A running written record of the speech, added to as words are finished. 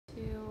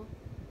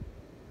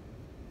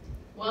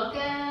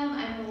Welcome,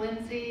 I'm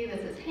Lindsey,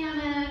 this is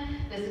Hannah,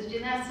 this is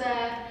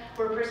Janessa.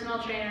 We're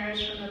personal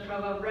trainers from the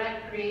Provo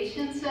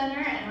Recreation Center,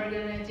 and we're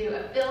going to do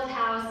a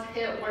Fieldhouse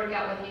HIIT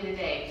workout with you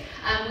today.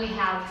 We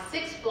have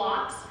 6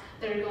 blocks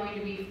that are going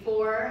to be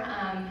 4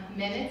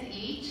 minutes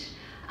each.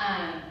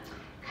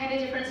 Kind of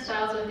different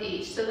styles with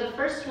each. So the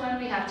first one,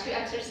 we have 2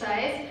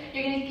 exercises.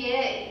 You're going to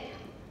get,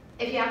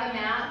 if you have a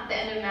mat, the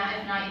end of a mat.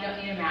 If not, you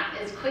don't need a mat.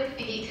 It's quick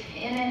feet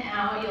in and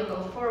out. You'll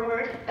go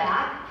forward,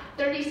 back,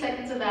 30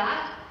 seconds of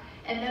that.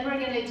 And then we're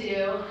going to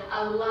do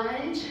a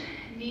lunge,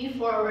 knee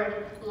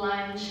forward,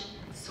 lunge,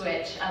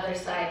 switch, other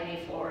side, knee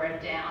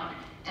forward, down,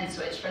 and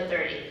switch for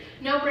 30.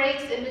 No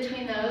breaks in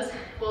between those.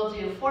 We'll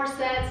do 4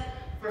 sets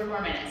for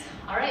 4 minutes.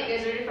 All right, you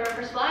guys ready for our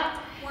first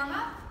block? Warm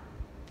up?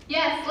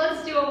 Yes,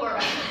 let's do a warm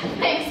up.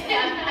 Thanks,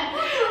 Hannah.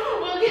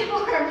 We'll get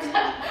warmed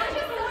up. I'm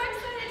just so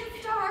excited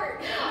to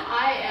start.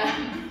 I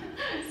am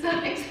so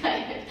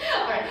excited.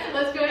 All right,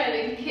 let's go ahead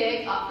and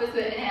kick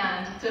opposite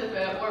hand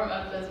to warm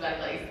up those back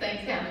legs.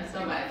 Thanks, Hannah,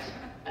 so much.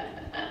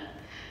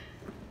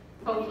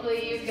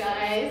 Hopefully you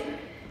guys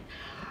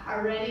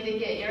are ready to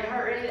get your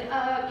heart rate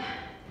up.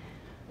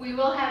 We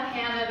will have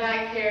Hannah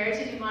back here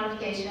to do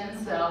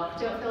modifications, so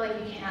don't feel like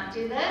you can't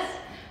do this.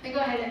 Then go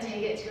ahead and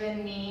take it to a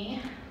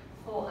knee,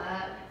 pull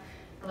up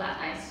for that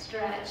nice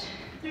stretch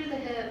through the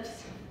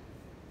hips.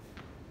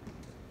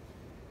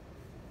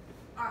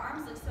 Our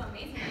arms look so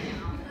amazing right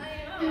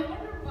now. I know, I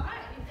wonder why.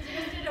 Because you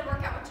just did a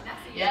workout with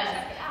Janessa. Yes,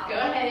 Check it out. go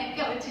ahead and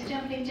go into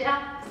jumping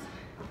jacks.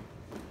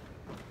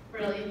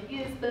 Really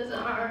use those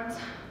arms.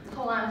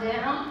 Pull on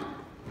down.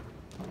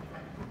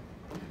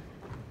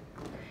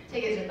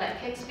 Take it to butt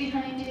kicks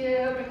behind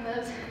you. Bring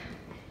those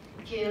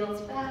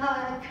heels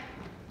back.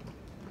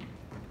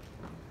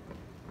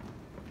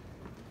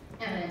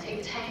 And then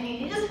take the high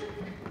knees.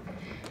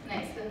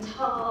 Nice and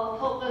tall.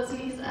 Pull those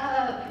knees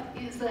up.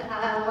 Use the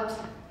abs.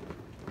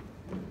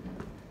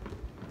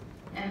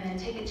 And then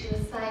take it to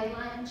a side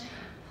lunge.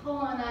 Pull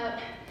on up.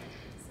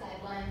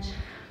 Side lunge.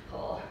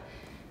 Pull.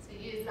 So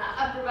use that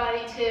upper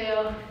body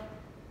too.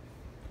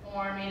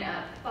 Warming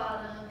up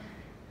bottom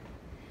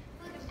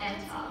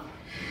and top.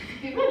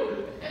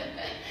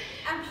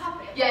 I'm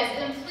popping. Yes,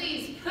 and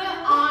please put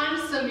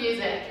on some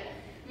music.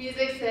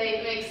 Music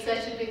makes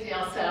such a big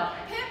deal. So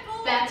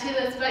back to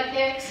those butt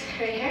kicks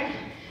right here.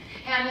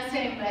 And the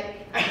same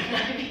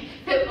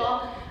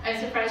Pitbull. I'm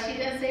surprised she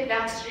didn't say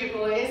Backstreet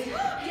Boys.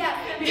 Yeah.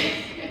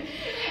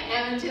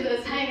 And to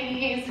those high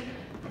knees.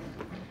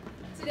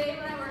 Today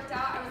when I worked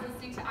out, I was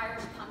listening to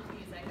Irish punk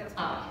music. That was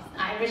Oh,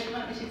 Irish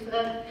punk, she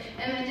said.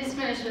 And then just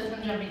finish with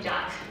some jumping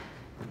jacks.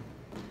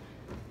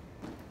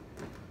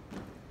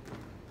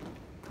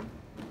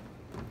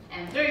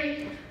 And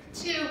 3,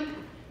 2,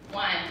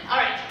 1. All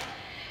right,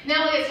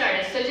 now we'll get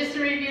started. So just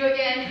to review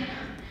again,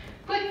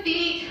 quick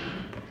feet,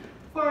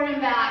 forward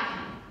and back,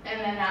 and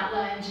then that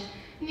lunge,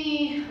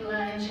 knee,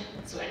 lunge,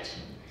 switch.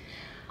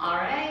 All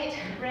right,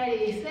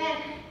 ready,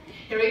 set,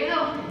 here we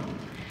go.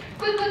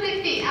 Quick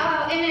feet,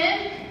 out and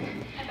in,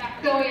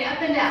 going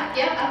up and down.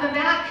 Yep, up and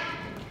back.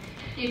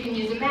 You can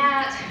use a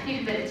mat, you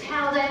can put a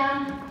towel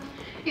down.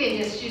 You can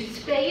just use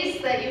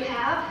space that you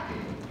have.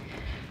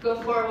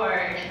 Go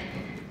forward.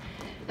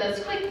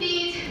 Those quick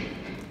feet,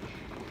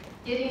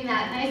 getting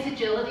that nice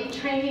agility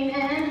training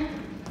in.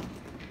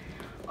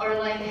 Or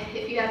like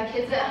if you have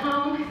kids at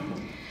home,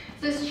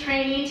 this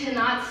training to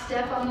not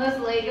step on those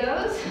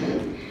Legos.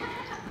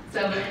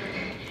 So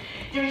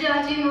you're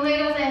dodging the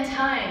Legos and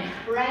time.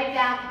 Right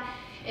back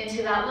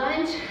into that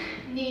lunge,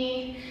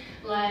 knee,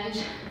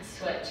 lunge,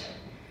 switch.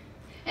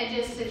 And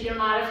just if you're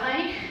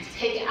modifying,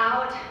 take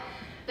out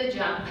the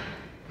jump.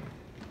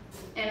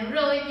 And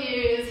really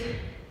use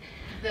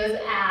those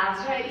abs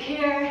right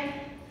here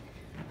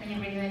when you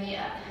bring the knee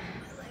up.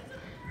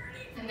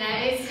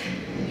 Nice.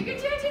 You can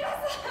do it,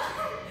 Janessa.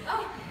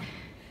 Oh.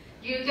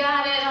 You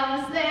got it,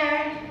 almost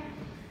there.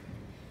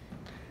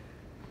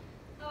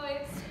 Oh,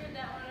 I screwed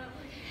that one up.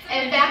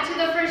 And back to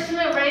the first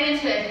move, right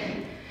into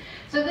it.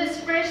 So this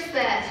first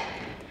set,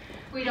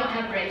 we don't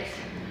have breaks.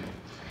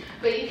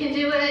 But you can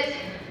do it.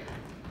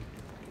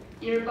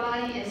 Your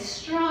body is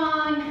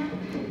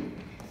strong.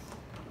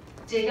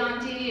 Dig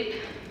on deep.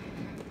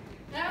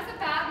 That was a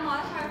bad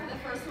modifier for the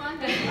first one,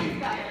 but it was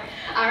better.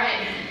 All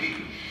right.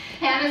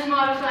 Hannah's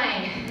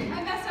modifying.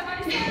 I messed up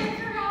my step, I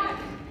forgot.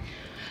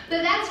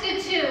 But that's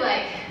good too.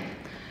 Like,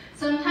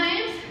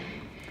 sometimes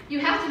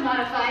you have to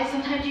modify.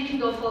 Sometimes you can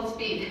go full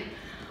speed.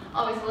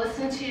 Always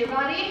listen to your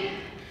body.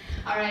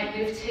 All right,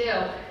 move 2.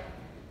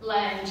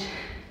 Lunge,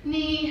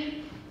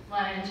 knee,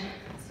 lunge,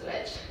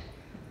 switch.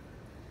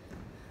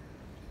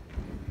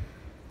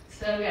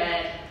 So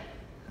good.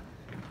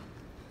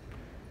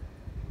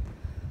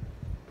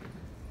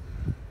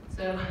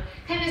 So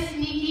kind of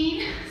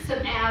sneaking some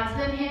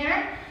abs in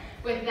here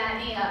with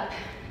that knee up.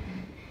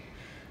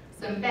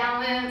 Some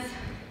balance.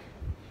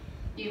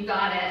 You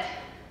got it.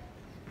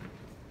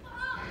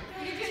 Oh,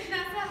 you did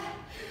Janessa.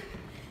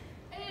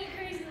 I did a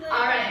crazy leg.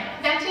 All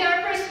right, back to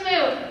our first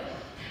move.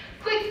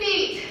 Quick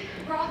feet.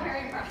 We're all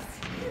very impressed.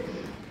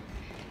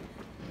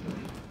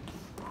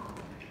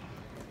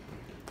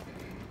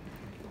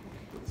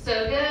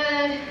 So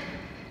good.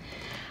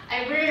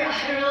 I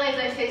realize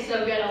I say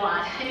so good a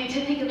lot. I need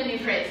to think of a new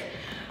phrase.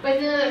 What's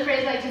another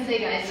phrase I can say,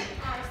 guys?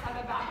 I just have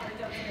it backwards,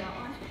 don't say that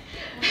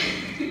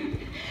one.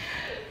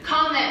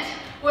 Comment.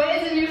 What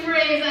is a new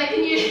phrase I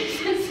can use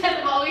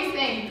instead of always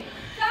saying?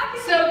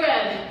 Fabulous. So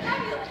good.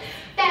 Fabulous.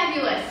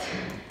 Fabulous.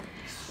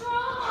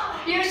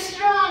 Strong. You're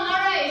strong. All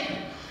right.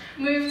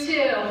 Move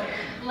to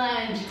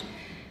lunge,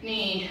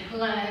 knee,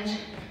 lunge,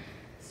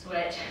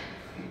 switch.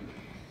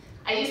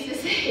 I used to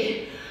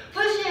say,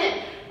 push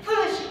it,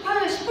 push,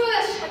 push,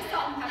 push. Like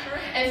salt and pepper.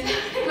 And so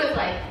it was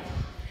like,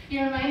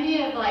 you remind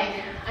me of like,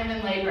 I'm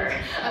in labor.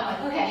 I'm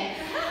like, okay,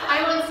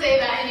 I won't say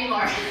that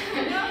anymore.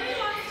 Nobody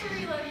wants to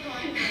relive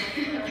going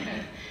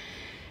through.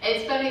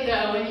 It's funny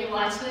though, when you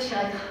watch the show,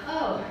 like,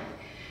 oh,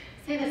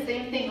 say the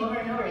same thing over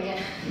and over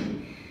again.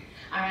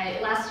 All right,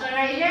 last one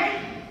right here.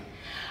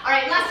 All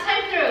right, last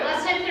time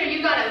through,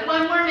 you got it.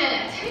 1 more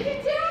minute. You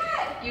can do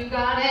it. You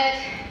got it.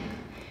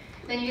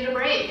 Then you get a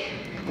break.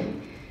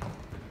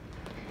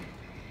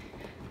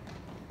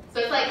 So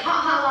it's like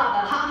hot, hot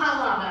lava, hot, hot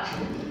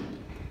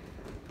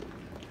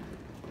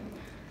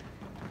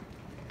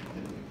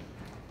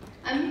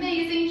lava.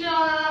 Amazing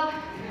job.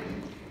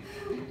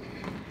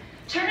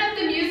 Turn up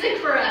the music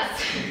for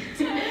us.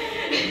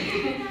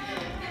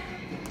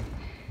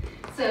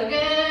 So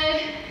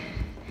good.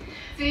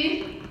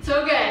 See?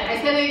 So good.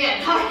 I said it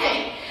again. All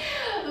right.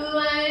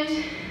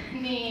 Lunge,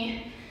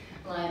 knee,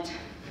 lunge.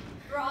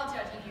 We're all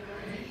judging you,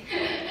 Lindsey.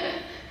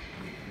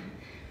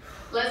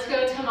 Let's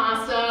go,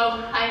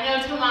 Tommaso. I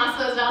know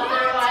Tommaso's out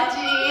there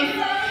watching.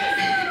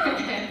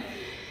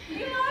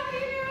 We love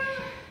you.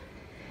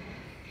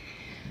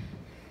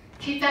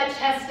 Keep that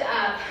chest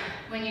up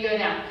when you go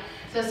down.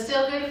 So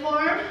still good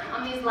form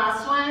on these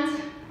last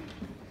ones.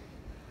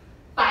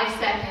 5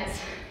 seconds.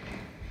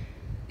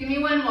 Give me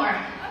one more.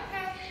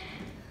 Okay.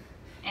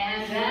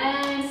 And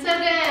then, so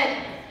good.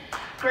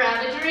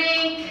 Grab a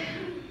drink.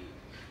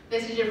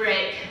 This is your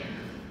break.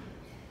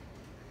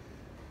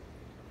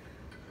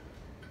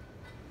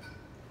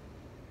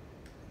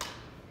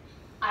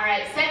 All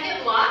right,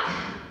 second block,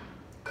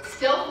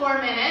 still 4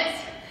 minutes,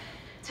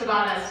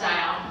 Tabata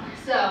style.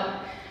 So,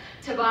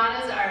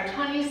 Tabatas are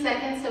 20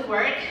 seconds of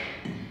work,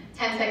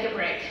 10-second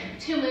break.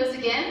 2 moves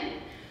again.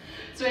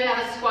 So we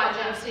have a squat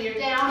jump. So you're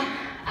down,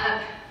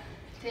 up,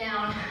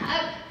 down,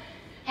 up.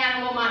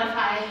 Hand will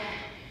modify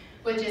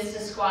with just a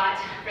squat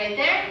right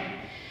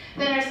there.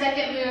 Then our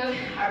second move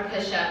are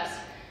push-ups.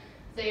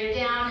 So you're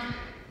down,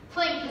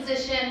 plank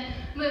position,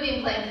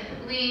 moving plank,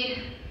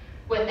 lead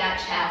with that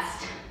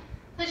chest.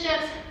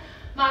 Push-ups,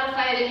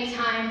 modify at any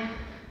time.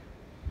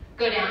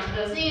 Go down to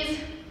those knees.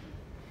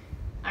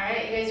 All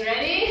right, you guys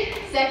ready?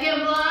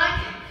 Second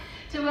block,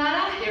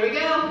 Tabata, here we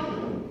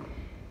go.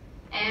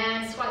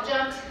 And squat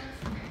jumps.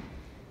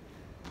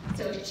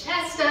 So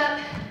chest up,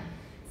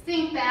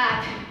 sink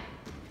back.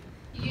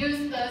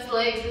 Use those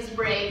legs as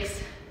brakes.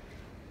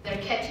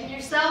 They're catching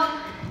yourself.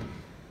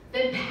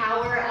 Then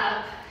power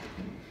up.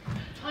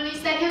 20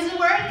 seconds of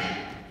work.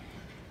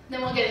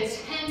 Then we'll get a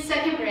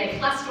 10-second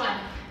break. Last one.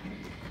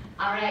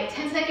 All right,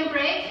 10-second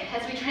break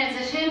as we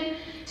transition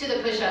to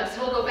the push-ups.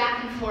 So we'll go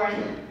back and forth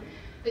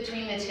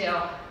between the two.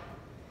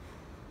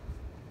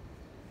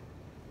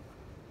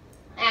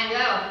 And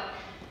go.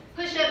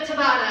 Push-up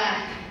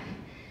Tabata.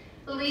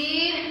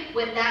 Lead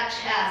with that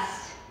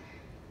chest.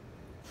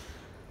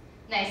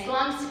 Nice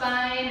long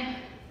spine.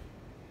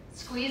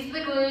 Squeeze the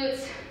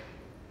glutes.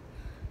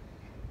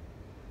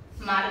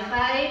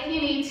 Modify if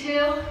you need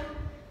to.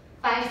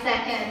 5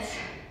 seconds.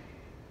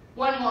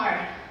 One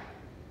more.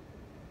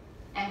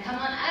 And come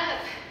on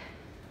up.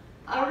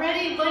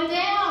 Already, 1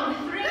 down.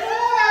 3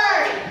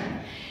 more.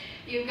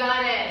 You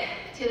got it.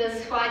 To the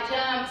squat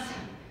jumps.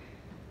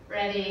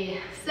 Ready,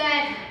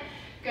 set,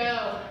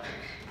 go.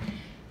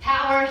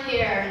 Power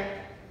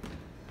here.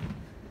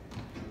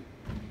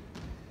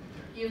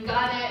 You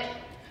got it.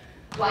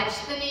 Watch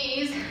the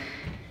knees.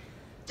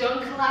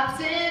 Don't collapse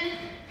in.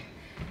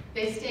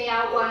 They stay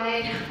out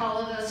wide.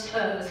 Follow those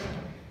toes.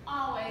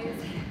 Always.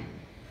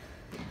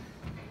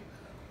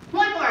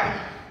 1 more.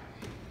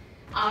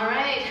 All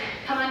right,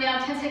 come on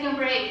down, 10-second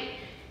break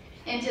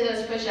into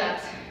those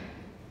push-ups.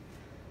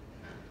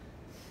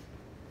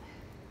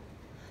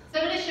 So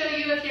I'm going to show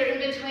you if you're in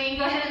between.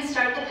 Go ahead and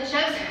start the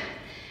push-ups.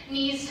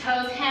 Knees,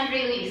 toes, hand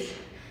release.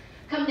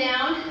 Come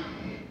down,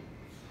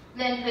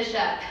 then push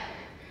up.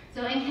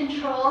 So in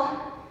control,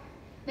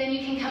 then you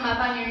can come up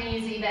on your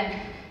knees even.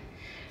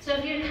 So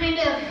if you're kind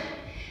of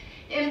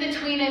in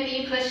between a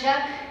knee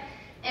push-up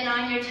and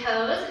on your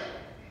toes,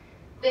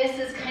 this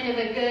is kind of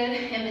a good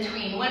in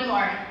between. 1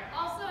 more.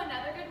 Also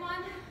another good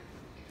one.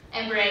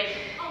 And break.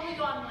 Only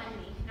go on 1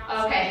 knee.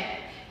 Not Okay.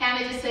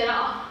 Hannah just said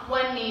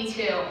 1 knee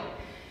too.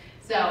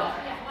 So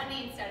yeah, 1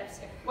 knee instead of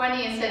 2. 1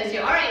 knee instead of 2.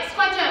 All right,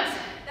 squat jumps.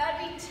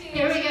 That'd be 2.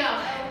 Here we go.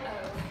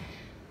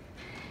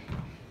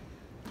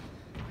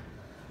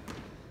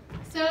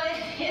 So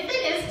if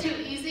it is too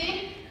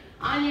easy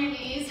on your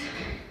knees,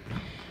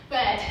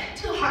 but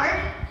too hard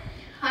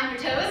on your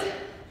toes,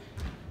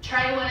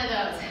 try one of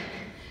those.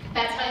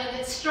 That's how you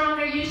get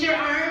stronger. Use your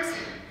arms.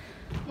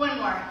 One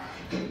more.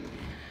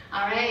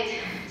 All right,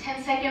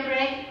 10-second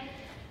break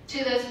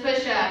to those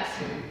push-ups.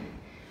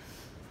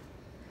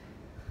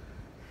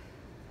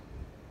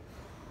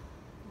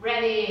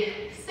 Ready,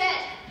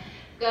 set,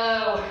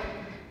 go.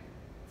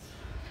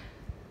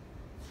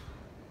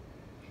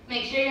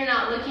 Make sure you're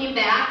not looking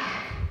back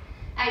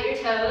at your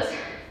toes,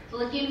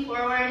 looking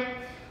forward,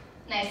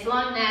 nice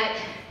long neck.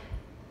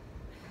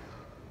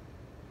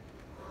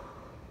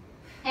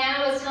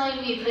 Hannah was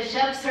telling me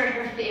push-ups are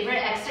her favorite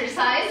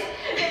exercise.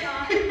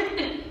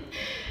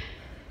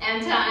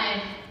 And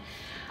time.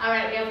 All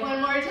right, we have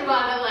one more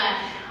Tabata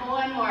left.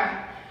 One more.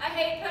 I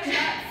hate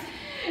push-ups.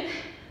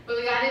 But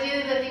we gotta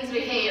do the things we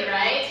hate,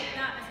 right?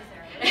 Not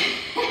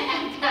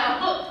necessarily.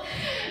 Go.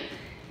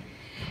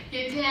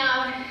 Get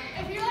down.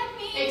 If you're like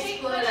me, you hate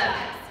Explode push-ups.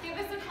 up. Give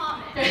us a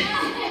comment.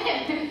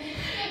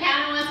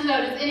 Hannah wants to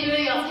know, does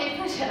anybody else hate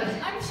push-ups?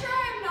 I'm sure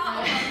I'm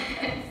not alone with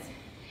this.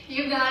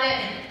 You got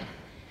it.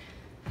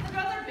 I'd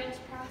rather bench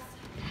press.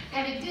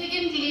 Gotta dig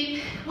in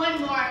deep. One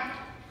more.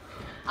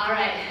 All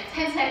right,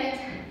 10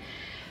 seconds,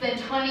 then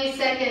 20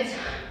 seconds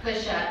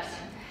push-ups.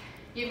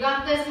 You've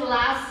got this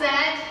last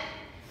set.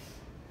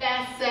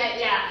 Best set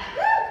yet.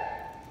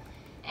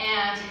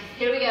 And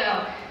here we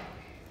go.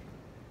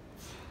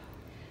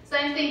 So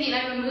I'm thinking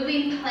I'm a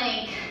moving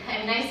plank.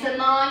 I'm nice and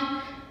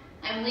long.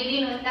 I'm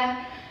leading with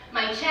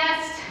my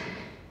chest.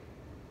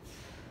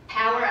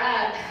 Power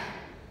up.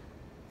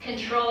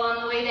 Control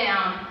on the way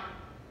down.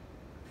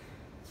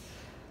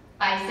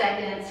 5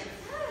 seconds.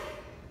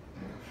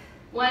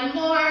 One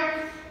more.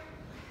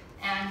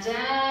 And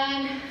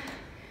done.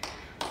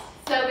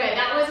 So good.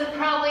 That was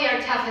probably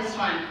our toughest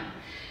one.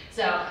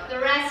 So the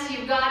rest,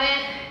 you've got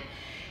it.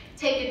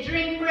 Take a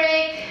drink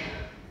break.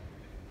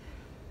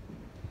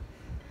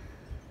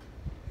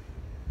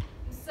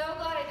 I'm so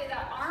glad I did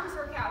that arms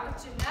workout with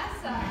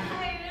Janessa.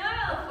 I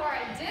know, before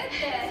I did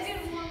this.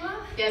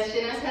 Yes,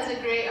 Janessa has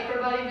a great upper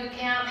body boot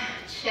camp.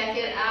 Check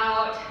it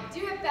out.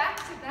 Do it back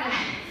to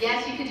back.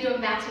 Yes, you could do them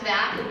back to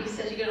back. It would be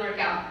such a good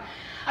workout.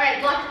 All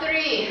right, block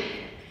 3.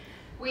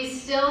 We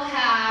still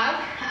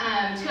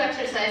have 2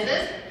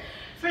 exercises.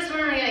 First one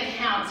we're going to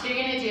count. So you're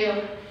going to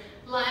do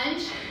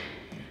lunge,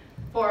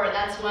 forward,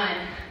 that's 1.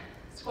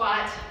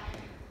 Squat,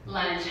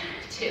 lunge,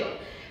 2.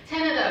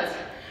 10 of those.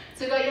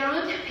 So go at your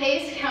own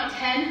pace, count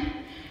 10,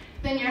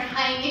 then your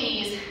high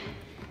knees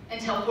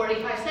until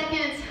 45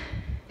 seconds,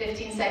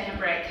 15-second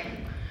break.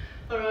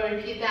 We'll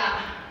repeat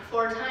that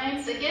 4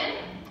 times again.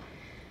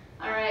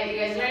 All right, you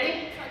guys ready?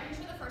 Sorry, can you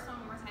show the first one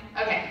more time?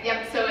 Okay,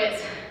 yep, so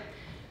it's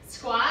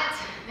squat,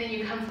 then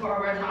you come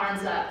forward,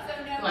 arms up, So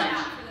no lunge.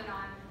 tap for the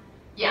non.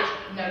 Yeah,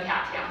 no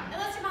tap, yeah.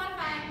 Unless you're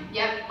modifying.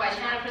 Yep, watch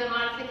out for the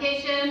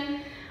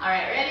modification. All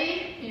right,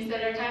 ready? You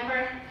set our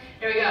timer.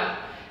 Here we go.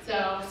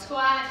 So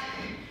squat,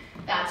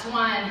 that's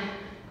 1.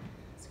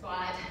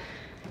 Squat,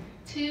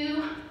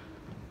 2,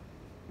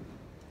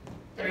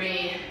 3.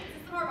 Is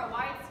this more of a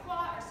wide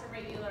squat or just a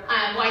regular?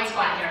 Wide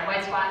squat here,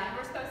 wide squat.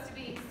 We're supposed to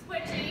be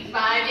switching.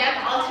 5,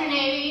 yep,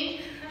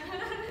 alternating.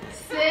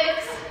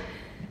 6,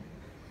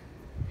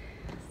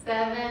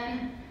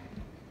 7,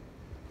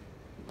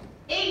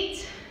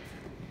 8,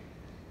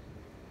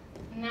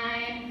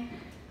 9,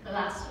 the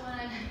last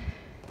one,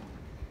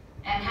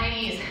 and high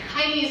knees.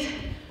 High knees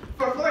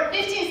for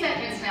 15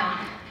 seconds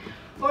now.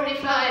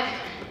 45,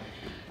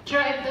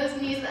 drive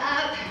those knees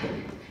up.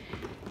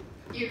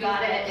 You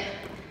got it.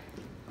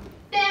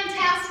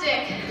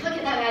 Fantastic. Look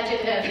at that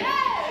adjective.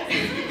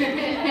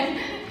 Yes!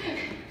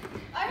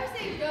 I would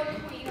say go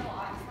queen a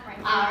lot.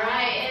 All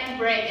right, and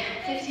break.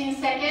 15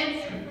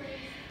 seconds.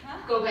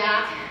 Go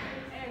back.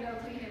 And go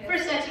queen it is.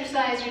 First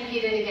exercise,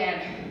 repeat it again.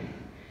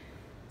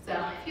 So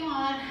if you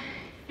want,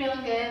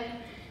 feeling good,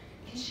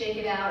 you can shake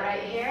it out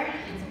right here.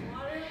 Get some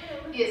water.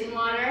 Get some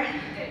water.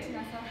 Get it,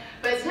 Janessa.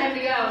 But it's time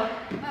to go.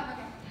 Oh,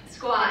 okay.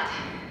 Squat.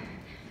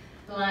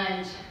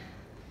 Lunge.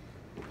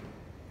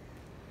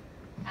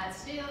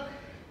 That's 2.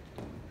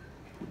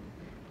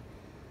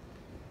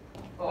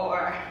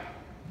 4.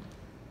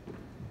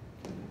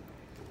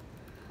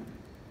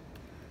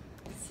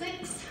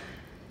 6.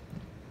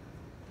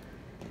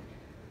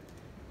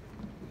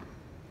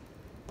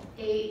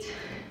 8.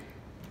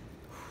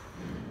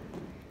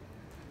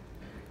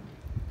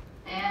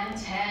 And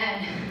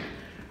 10.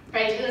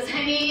 Right to those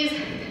high knees.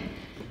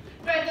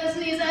 Drive those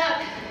knees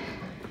up.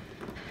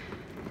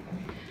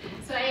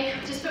 So I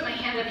just put my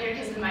hand up here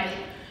because the mic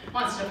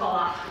wants to fall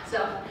off.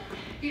 So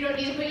you don't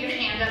need to put your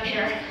hand up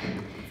here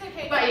It's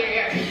okay. by your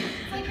ear.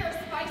 It's like you're a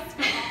spice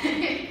girl.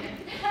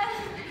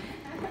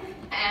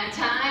 And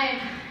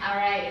time. All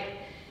right.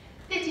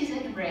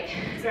 15-second break.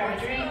 Grab a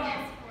drink.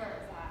 Where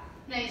is that?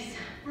 Nice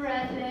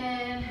breath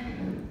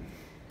in.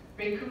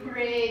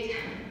 Recuperate.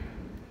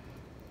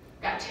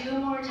 Got 2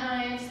 more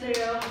times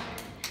through.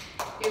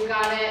 You've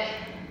got it.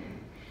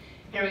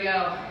 Here we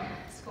go.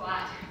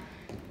 Squat.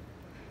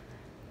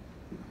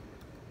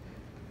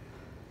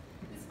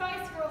 The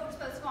Spice Girls were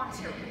supposed to go on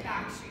tour with the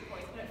Backstreet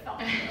Boys, but it fell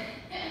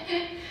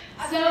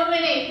through. So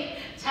many.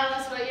 Tell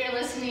us what you're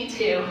listening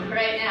to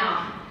right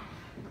now.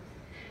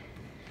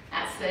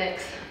 At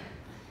 6.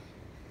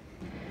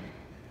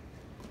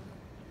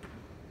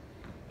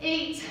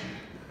 8.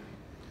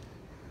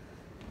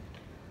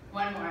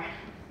 One more.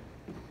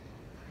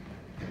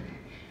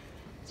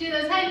 Do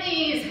those high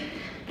knees.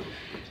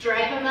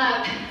 Drive them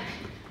up.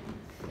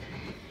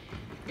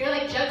 You're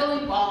like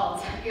juggling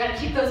balls. You gotta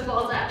keep those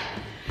balls up.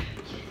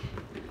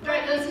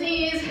 Drive those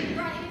knees.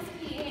 Right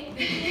knee in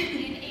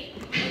 8.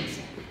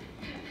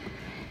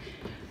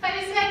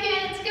 5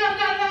 seconds. Go,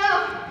 go, go.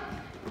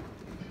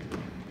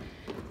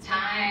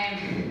 Time.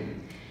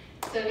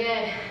 So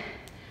good.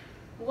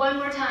 One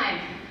more time.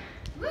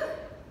 Woo.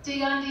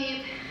 Dig on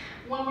deep.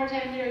 One more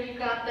time here. You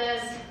got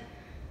this.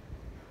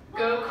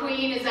 Go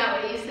queen. Is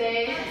that what you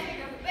say?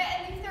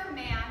 At least they're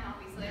man,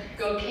 obviously.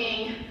 Go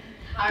king.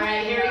 All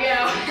right, here we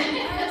go.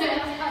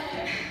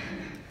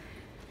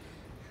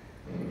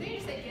 Did you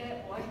just say get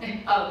it, boy?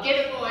 Oh, get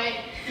it, boy.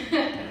 Who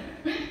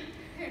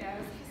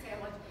knows? You say a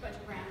bunch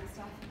of random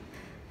stuff.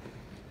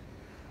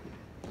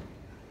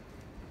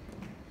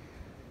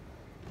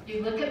 You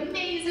look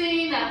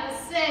amazing. That was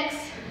 6.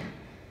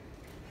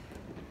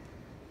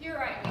 You're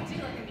right. We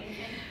do look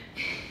amazing.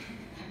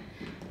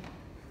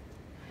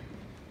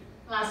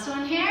 Last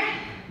one here.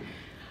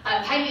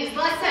 High knees,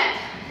 last set.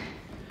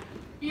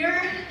 You're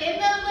in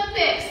the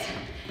Olympics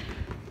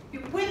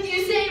with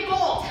Usain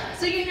Bolt,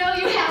 so you know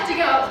you have to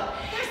go.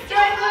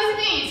 Drive those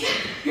knees.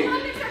 The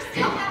Olympics are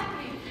still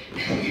happening.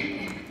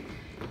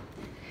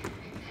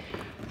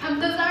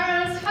 Pump those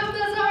arms, pump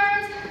those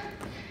arms.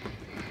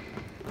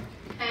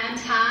 And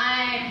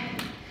time.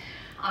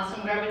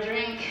 Awesome, grab a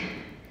drink.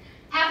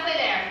 Halfway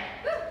there.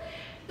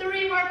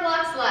 3 more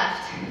blocks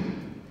left.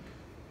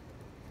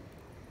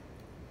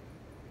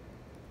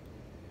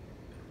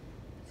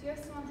 So you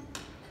have some.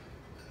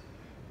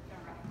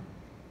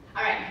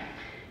 All right.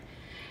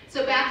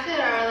 So back to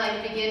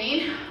our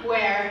beginning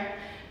where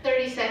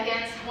 30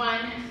 seconds,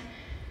 one,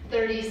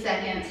 30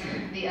 seconds,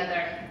 the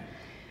other.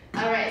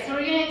 All right, so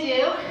we're gonna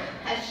do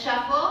a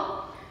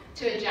shuffle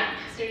to a jump.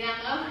 So you're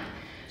down low,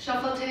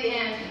 shuffle to the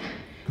end,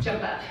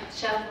 jump up,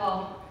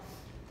 shuffle,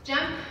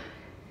 jump.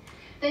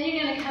 Then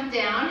you're gonna come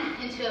down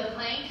into a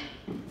plank.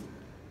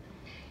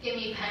 Give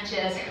me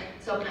punches.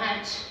 So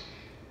punch,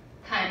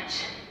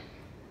 punch,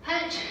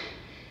 punch.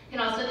 You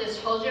can also just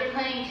hold your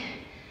plank,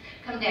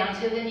 come down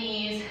to the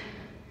knees,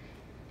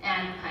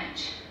 and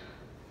punch.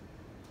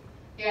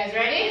 You guys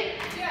ready?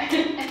 Yeah.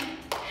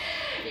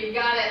 You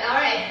got it. All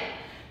right.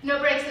 No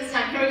breaks this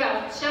time. Here we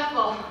go.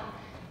 Shuffle.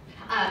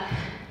 Up.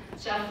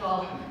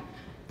 Shuffle.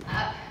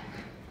 Up.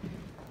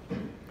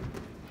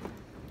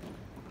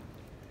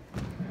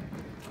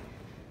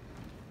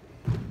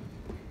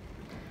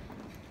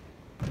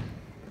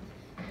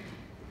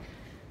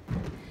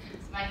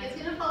 This mic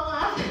is going to fall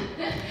off.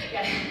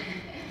 Got it.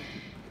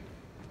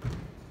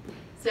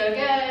 So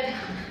good.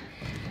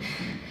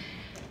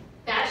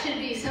 That should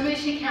be, somebody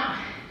should count.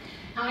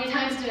 How many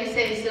times do I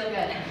say so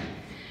good?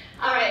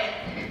 All right,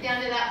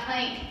 down to that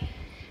plank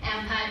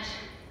and punch.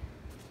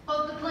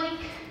 Hold the plank,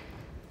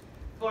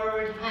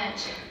 forward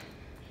punch.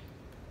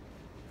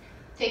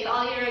 Take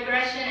all your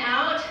aggression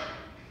out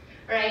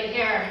right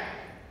here.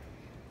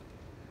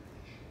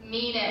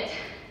 Mean it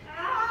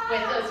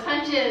with those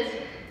punches.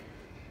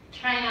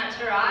 Try not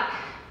to rock.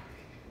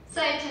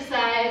 Side to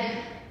side,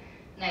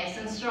 nice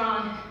and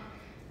strong.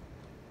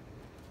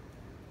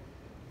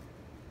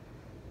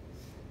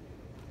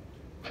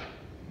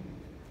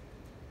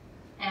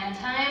 And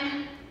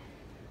time,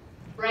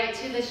 right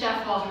to the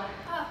shuffle.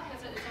 Oh,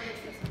 that's what this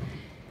one.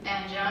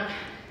 And jump.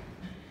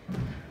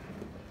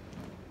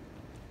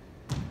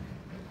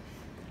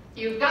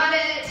 You got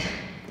it.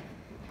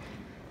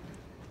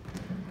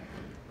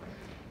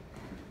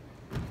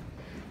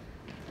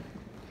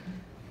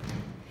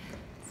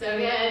 So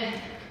good.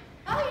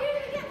 Oh, you did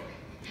it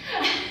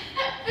again.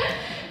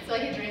 It's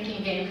like a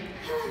drinking game,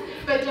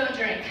 but don't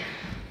drink.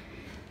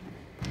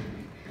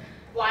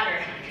 Water,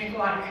 drink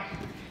water.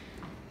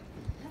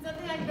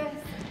 Something like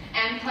this.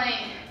 And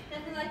plank.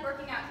 Nothing like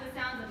working out to the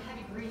sounds of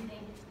heavy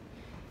breathing.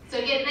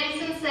 So get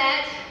nice and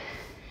set.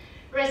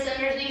 Wrists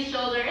underneath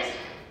shoulders.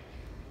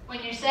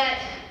 When you're set,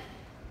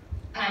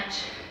 punch.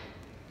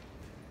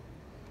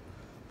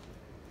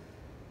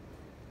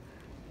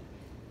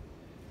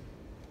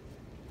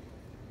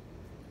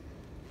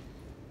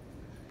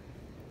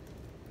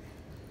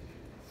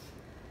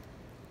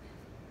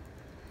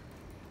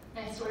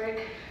 Nice work.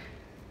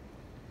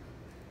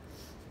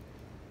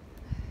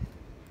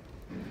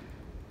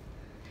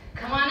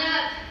 Come on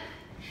up.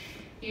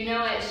 You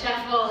know it.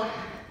 Shuffle.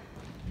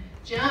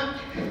 Jump.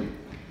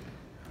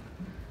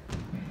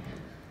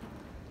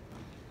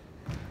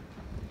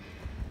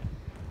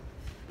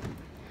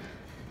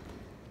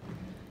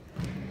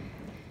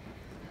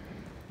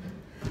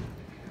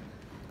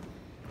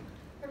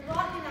 We're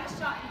blocking that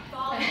shot in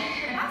volleyball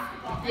or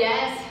basketball. Right?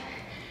 Yes.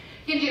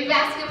 You can do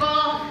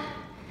basketball,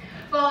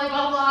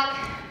 volleyball block,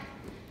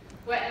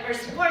 whatever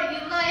sport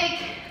you like.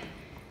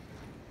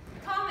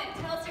 Comment.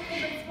 Tell us your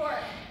favorite sport.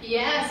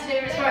 Yes,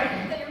 favorite sport.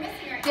 That you're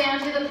missing right now. Down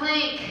to the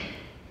plank.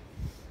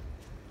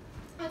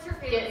 What's your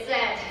favorite? Get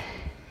set.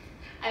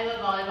 I love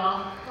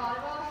volleyball.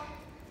 Volleyball.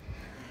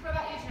 What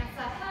about you,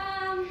 Janessa?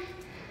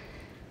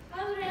 I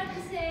would have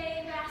to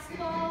say basketball.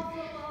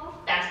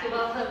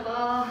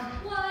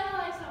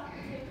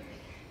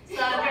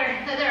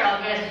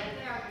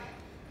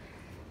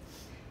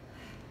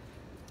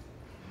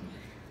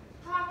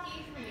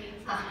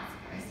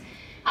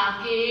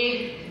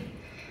 Hockey.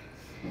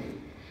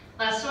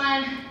 Last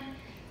one.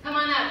 Come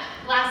on up.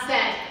 Last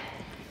set.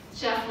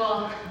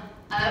 Shuffle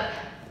up.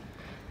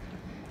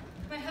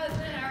 My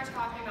husband and I were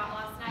talking about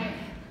last night.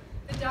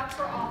 The Ducks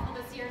were awful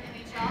this year in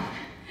NHL.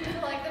 I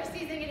feel like their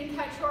season getting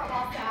cut short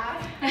while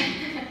sad.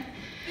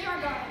 They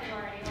aren't going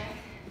anywhere anyway.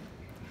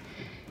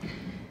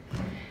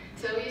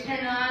 So we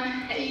turned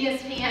on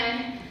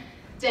ESPN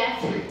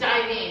Death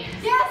Diving.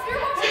 Yes, we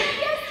were watching it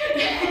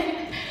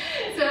yesterday.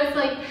 So it's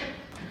like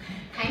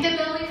kind of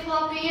belly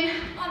flopping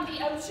On the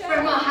ocean.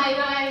 from a high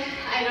dive.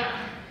 I don't know.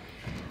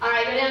 All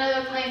right, go down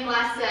to the plank,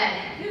 last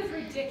set. It was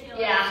ridiculous.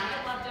 Yeah.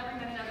 I loved every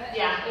minute of it.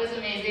 Yeah, it was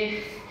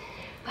amazing.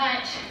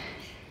 Punch.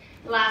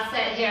 Last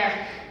set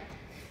here.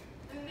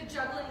 And the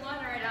juggling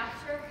one right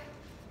after.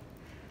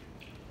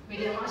 We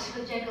didn't watch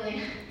the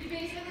juggling. You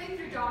basically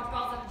threw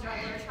dodgeballs at a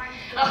juggler trying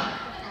to Oh.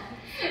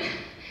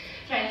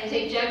 Trying to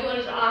take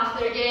jugglers off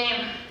their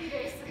game. You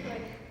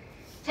basically.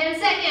 10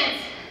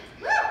 seconds.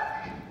 Woo!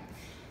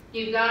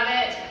 You got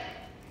it.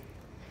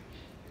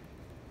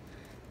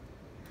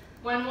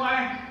 One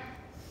more.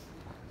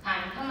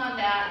 Time. Come on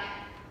back.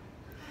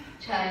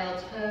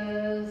 Child's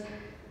pose.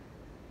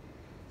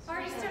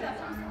 Already stood up,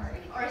 I'm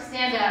sorry. Or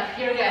stand up.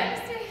 You're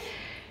good.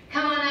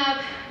 Come on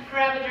up.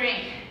 Grab a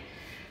drink.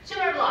 2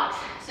 more blocks.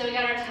 So we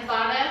got our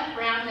Tabata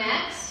round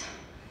next.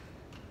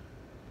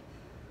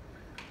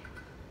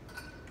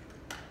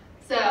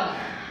 So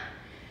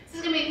this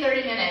is gonna be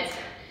 30 minutes.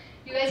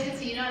 You guys can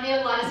see you don't need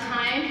a lot of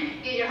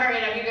time. Get your heart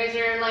rate up. You guys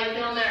are like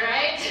feeling it,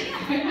 right?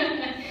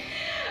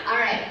 All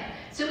right.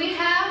 So we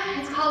have,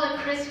 it's called a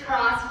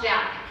crisscross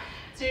jack.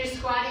 So you're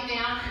squatting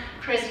down,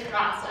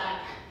 crisscross up.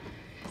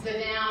 So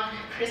down,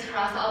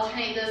 crisscross,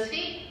 alternate those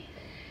feet.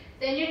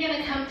 Then you're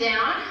gonna come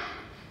down.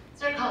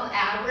 So they're called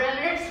ab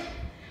runners.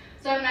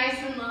 So I'm nice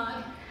and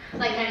long,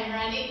 like I'm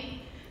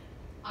running.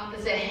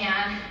 Opposite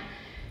hand.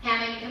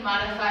 Hand you can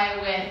modify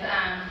with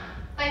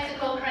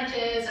bicycle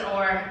crunches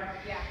or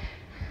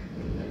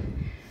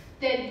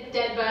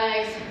dead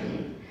bugs,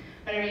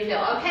 whatever you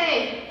feel.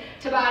 Okay,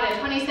 Tabata,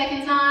 20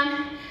 seconds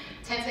on,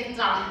 10 seconds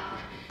off.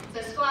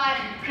 So squat,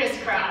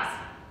 crisscross.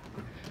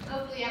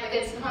 Hopefully you have a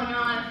good song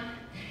on.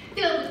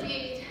 Feel the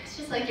beat. It's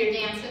just like you're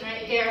dancing right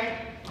here.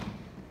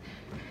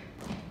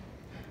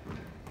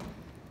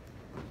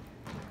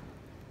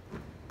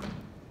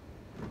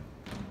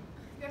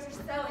 You guys are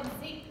so in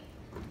sync.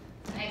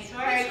 Nice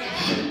work.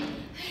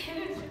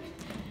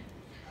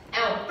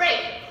 Oh, break.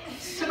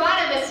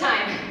 Tabata this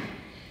time.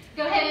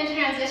 Go ahead and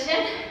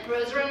transition.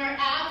 Rose runner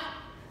ab.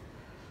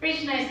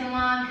 Reach nice and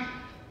long.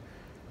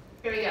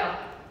 Here we go.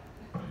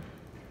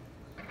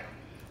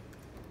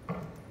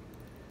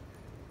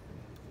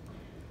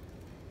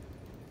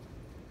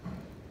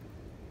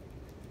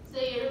 So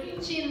you're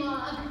reaching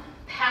long,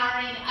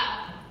 powering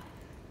up.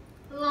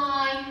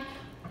 Long.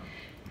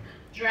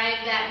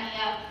 Drive that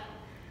knee up.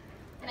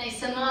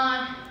 Nice and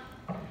long.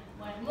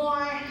 One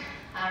more.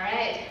 All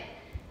right.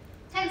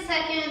 10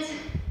 seconds.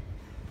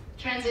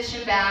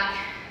 Transition back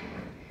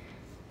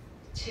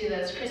to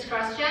those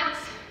crisscross jacks.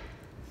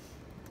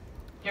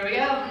 Here we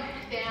go.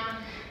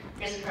 Down,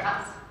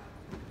 crisscross.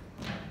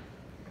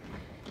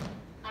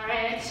 All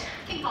right.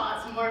 I can call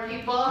out some more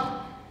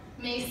people.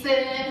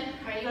 Mason,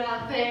 are you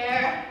out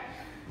there?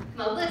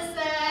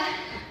 Melissa,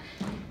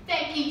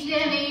 Becky,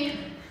 Jenny.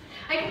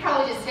 I could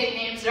probably just say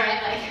names,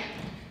 right? Like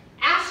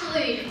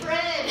Ashley,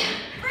 Fred,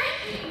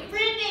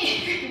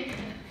 Brittany.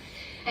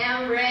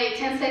 And break,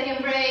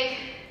 10-second break.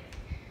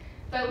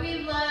 But we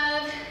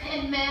love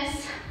and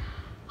miss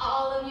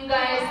all of you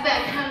guys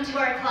that come to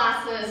our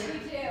classes. We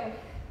do.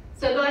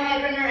 So go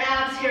ahead, run our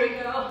abs. Here we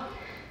go.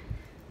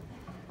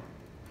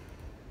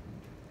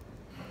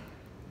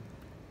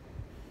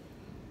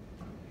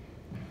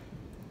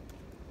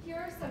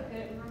 You're so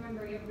good at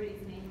remembering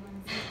everybody's name.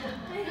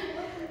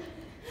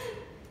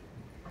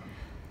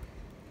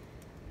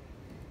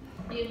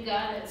 You've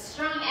got it.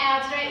 Strong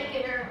abs right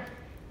here.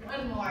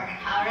 One more.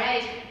 All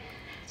right.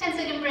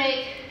 10-second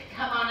break.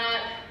 Come on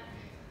up.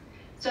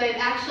 So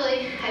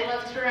I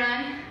love to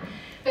run.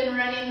 Been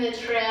running the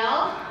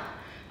trail,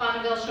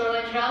 Bonneville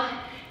Shoreline Trail.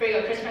 Here we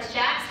go, crisscross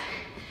jacks.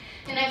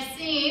 And I've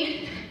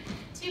seen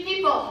 2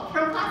 people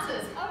from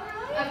classes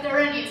of the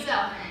running.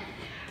 So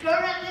go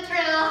run the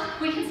trail.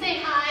 We can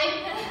say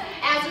hi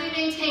as we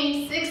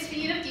maintain 6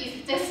 feet of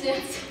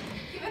distance.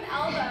 Give an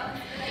elbow.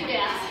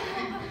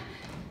 Yeah.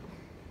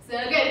 So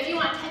good. If you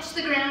want, touch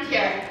the ground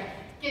here.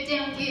 Get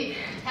down deep.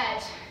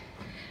 Touch.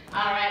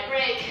 All right,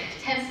 break.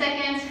 10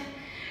 seconds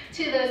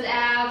to those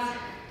abs.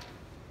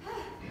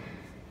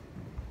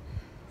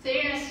 So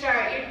you're going to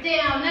start. You're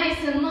down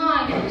nice and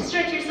long.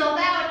 Stretch yourself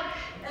out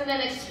and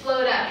then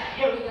explode up.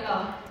 Here we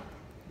go.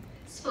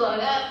 Explode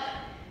up.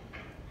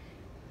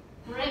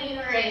 Running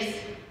a race.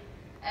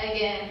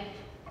 Again.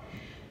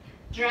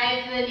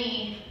 Drive the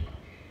knee.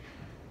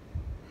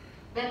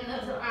 Bend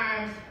those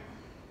arms.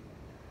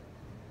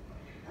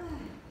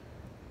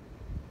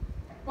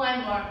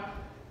 One more.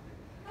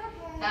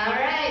 Okay. All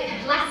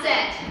right, last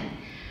set.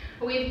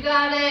 We've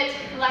got it.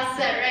 Last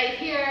set right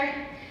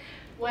here.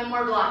 One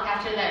more block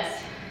after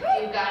this.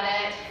 You've got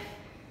it.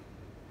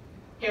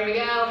 Here we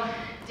go,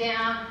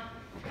 down,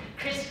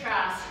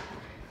 crisscross.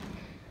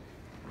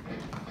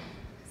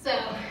 So,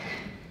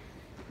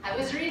 I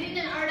was reading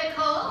an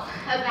article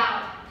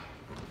about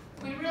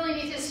we really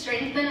need to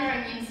strengthen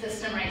our immune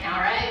system right now,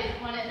 right?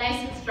 We want it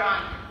nice and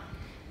strong.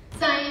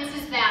 Science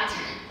is that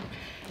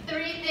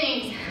 3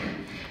 things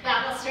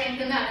that will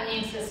strengthen that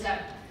immune system.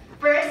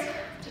 First,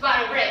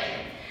 Tabata break.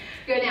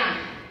 Go down.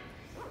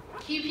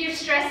 Keep your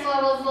stress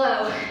levels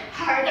low.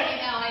 Hard,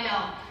 I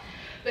know.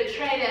 But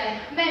try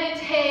to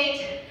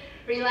meditate,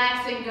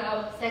 relax, and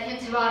go. Second,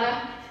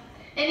 Tabata.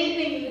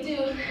 Anything you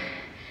do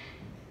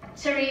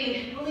to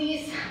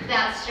release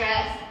that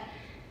stress.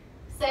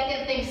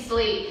 Second thing,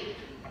 sleep.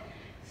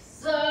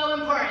 So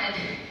important.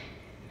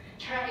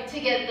 Try to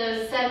get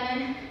those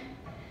 7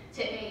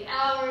 to 8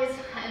 hours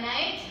a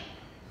night.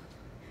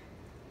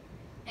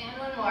 And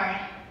one more.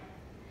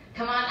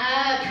 Come on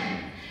up.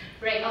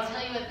 Right, I'll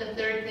tell you what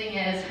the 3rd thing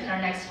is in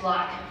our next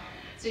block.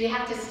 So you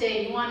have to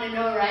stay. You want to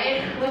know,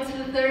 right? What's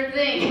the 3rd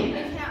thing?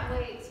 I can't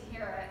wait to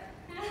hear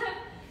it.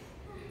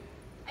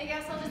 I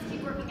guess I'll just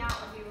keep working out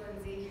with you,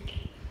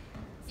 Lindsey.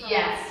 So.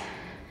 Yes.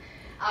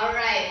 All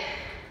right.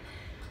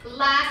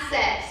 Last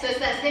set. So it's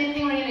that same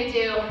thing we're going to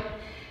do.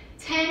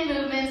 10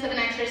 movements of an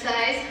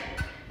exercise,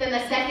 then the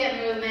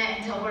 2nd movement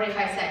until 45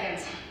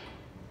 seconds.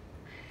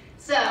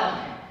 So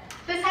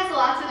this has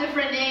lots of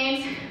different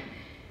names.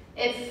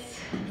 It's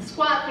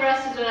squat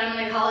thrust is what I'm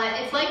going to call it.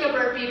 It's like a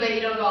burpee, but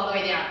you don't go all the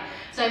way down.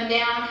 So I'm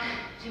down,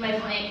 do my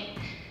plank,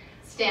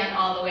 stand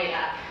all the way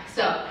up.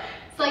 So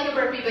it's like a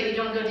burpee, but you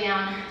don't go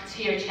down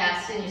to your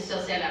chest and you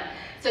still stand up.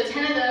 So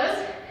 10 of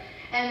those,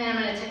 and then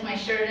I'm going to tuck my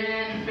shirt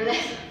in for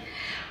this.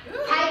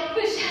 High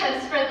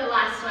push-ups for the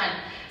last one.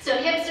 So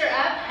hips are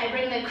up, I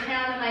bring the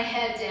crown of my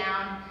head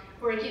down,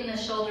 working the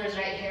shoulders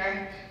right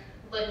here,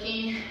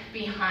 looking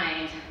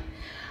behind.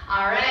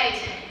 All right,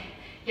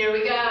 here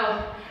we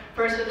go.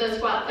 First with the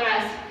squat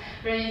thrust,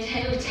 ready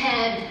to do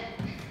 10.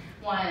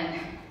 1,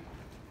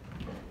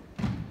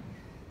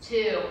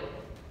 2,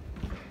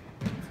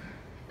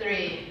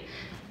 3,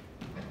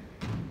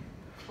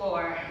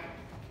 4.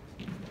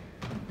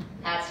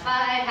 That's 5,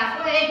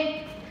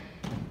 halfway.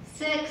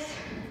 6,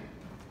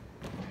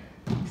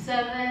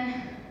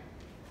 7,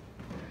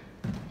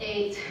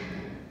 8,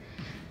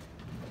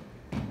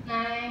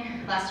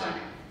 9, last one,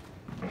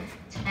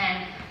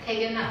 10. Okay,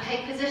 get in that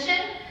pike position,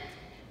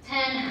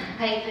 10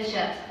 pike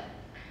push-ups.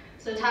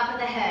 So top of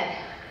the head,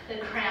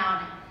 the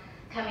crown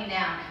coming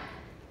down.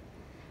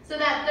 So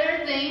that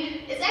 3rd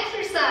thing is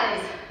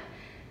exercise.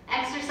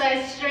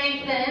 Exercise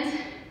strengthens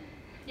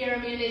your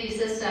immunity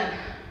system.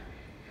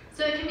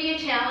 So it can be a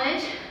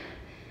challenge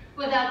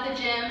without the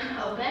gym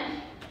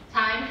open.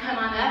 Time, come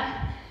on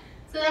up.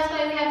 So that's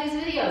why we have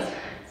these videos.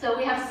 So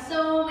we have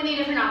so many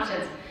different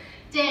options.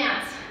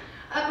 Dance,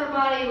 upper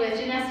body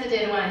lift, Janessa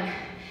did one.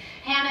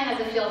 Hannah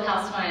has a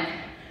Fieldhouse one.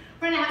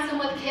 We're gonna have some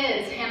with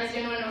kids. Hannah's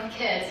doing one with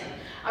kids.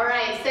 All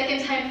right,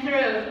 2nd time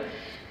through.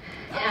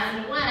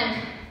 And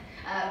 1,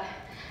 up,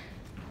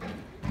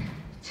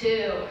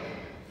 2,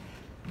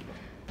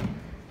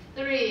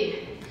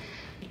 3,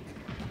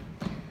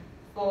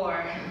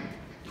 4,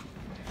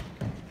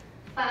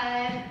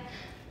 5,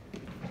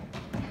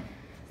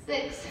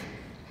 6,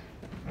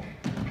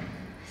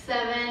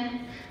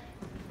 7,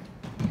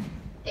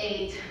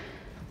 8,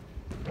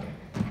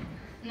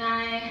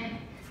 9,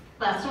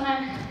 last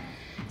one,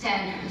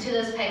 10. To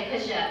those pike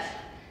push-ups.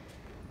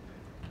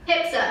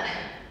 Hips up.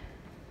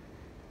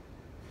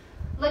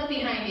 Look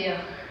behind you.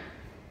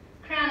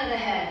 Crown of the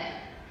head.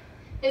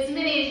 As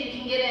many as you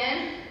can get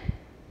in.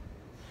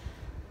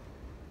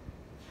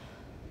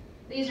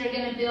 These are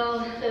going to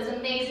build those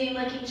amazing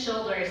looking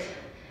shoulders.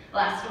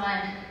 Last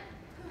one.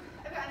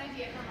 I've got an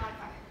idea for a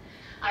modifier.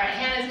 All right,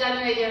 Hannah's got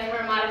an idea for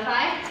a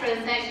modify. For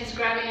this next, she's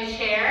grabbing a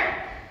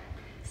chair.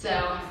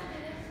 So.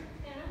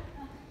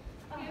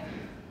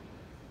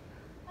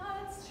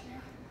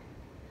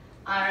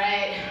 All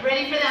right,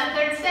 ready for that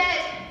 3rd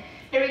set?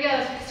 Here we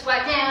go,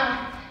 squat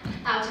down,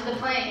 out to the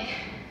plank.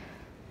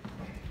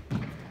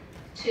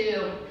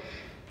 2,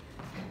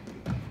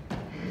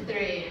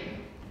 3,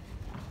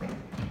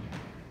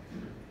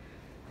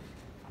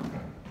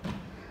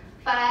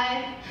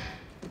 5,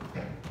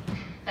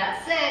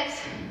 that's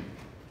 6,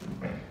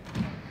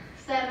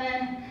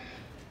 7,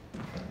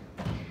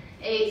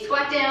 8,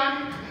 squat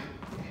down,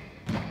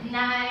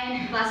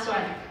 9, last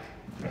one,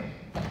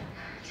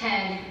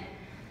 10.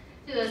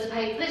 Do those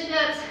pike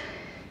push-ups.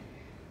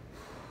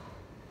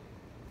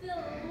 Feel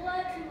the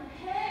blood in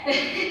my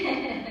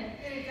head.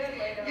 In a good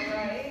way though,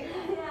 right?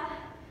 Yeah.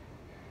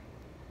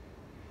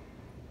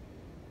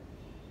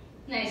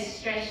 Nice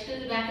stretch through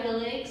the back of the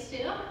legs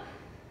too.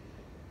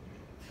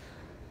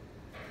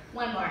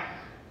 One more.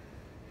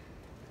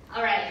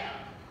 All right,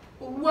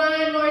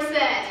 one more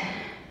set.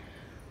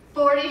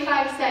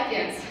 45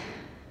 seconds.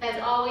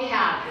 That's all we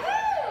have.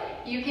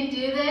 You can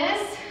do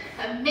this.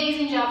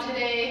 Amazing job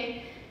today.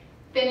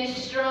 Finish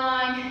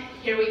strong.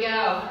 Here we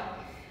go.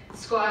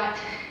 Squat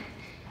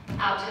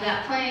out to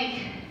that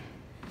plank.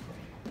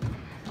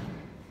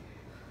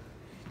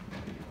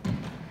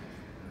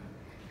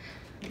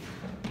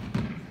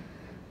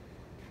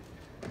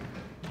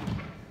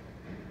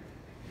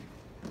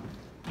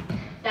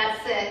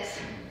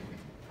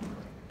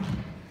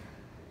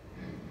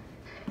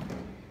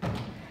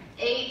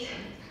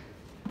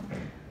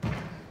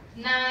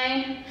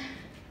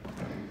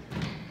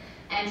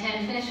 and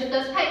 10. Finish with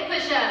those pike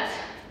push-ups.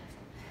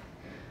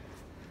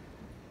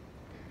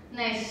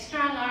 Nice,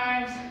 strong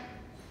arms.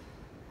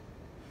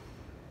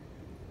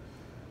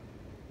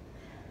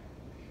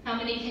 How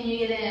many can you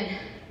get in?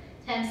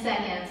 10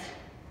 seconds.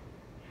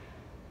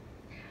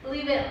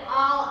 Leave it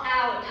all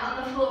out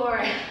on the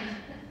floor.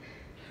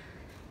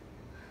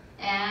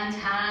 And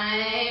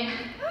time.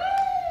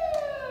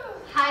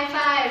 High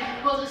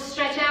five. We'll just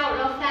stretch out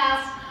real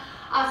fast.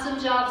 Awesome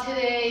job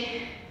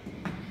today.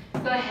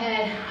 Go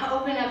ahead,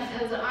 open up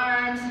those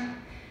arms.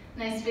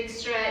 Nice big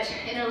stretch.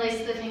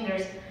 Interlace the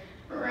fingers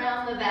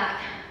around the back.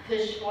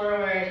 Push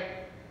forward.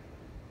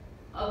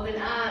 Open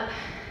up.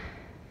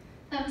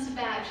 Thumbs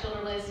back,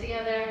 shoulder blades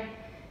together.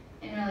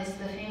 Interlace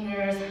the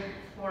fingers.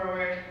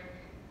 Forward.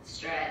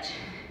 Stretch.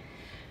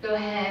 Go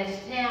ahead,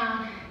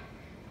 down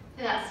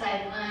to that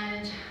side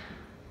lunge.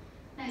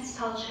 Nice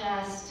tall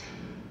chest.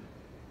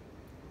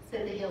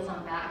 Sit the heels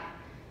on back.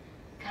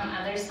 Come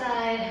other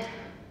side.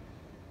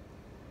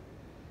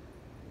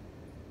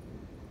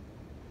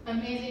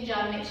 Amazing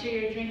job. Make sure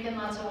you're drinking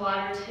lots of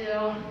water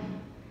too.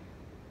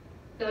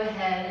 Go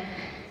ahead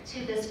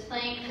to this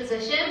plank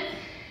position.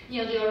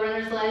 You'll do a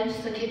runner's lunge,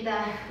 so keep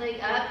that leg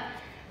up.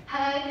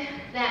 Hug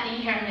that knee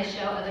here. I'm going to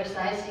show other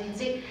side so you can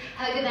see.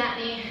 Hug that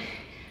knee,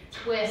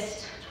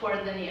 twist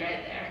toward the knee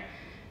right there.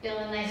 Feel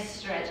a nice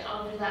stretch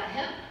all through that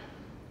hip.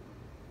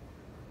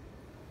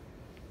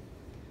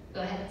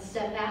 Go ahead and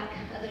step back,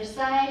 other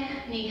side.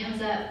 Knee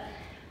comes up,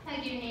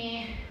 hug your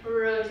knee,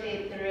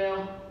 rotate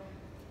through.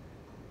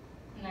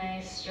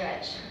 Nice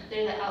stretch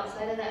through the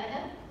outside of that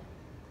hip.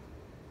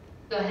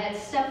 Go ahead,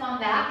 step on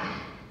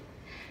back.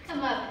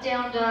 Come up,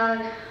 down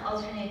dog.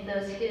 Alternate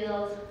those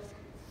heels.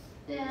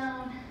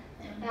 Down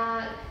and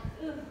back.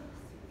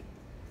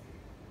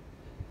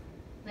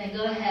 Then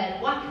go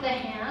ahead, walk the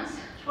hands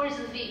towards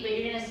the feet, but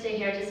you're gonna stay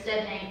here, just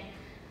dead hang.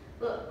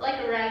 Look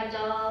like a rag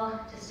doll,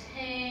 just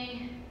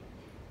hang.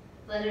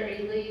 Let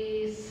it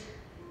release.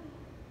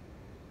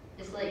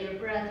 Just let your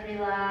breath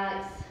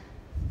relax.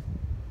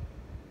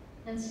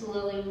 And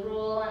slowly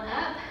roll on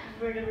up,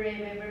 vertebrae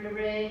by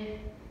vertebrae.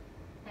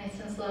 Nice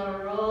and slow,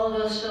 roll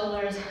those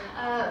shoulders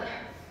up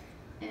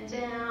and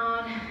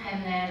down.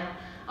 And then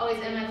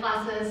always in my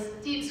classes,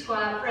 deep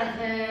squat, breath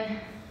in,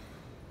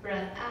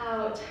 breath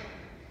out.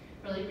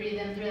 Really breathe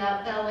in through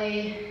that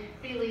belly,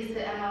 release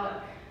it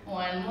out.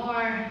 One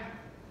more.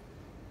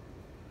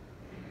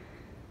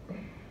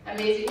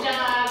 Amazing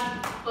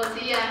job. We'll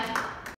see ya.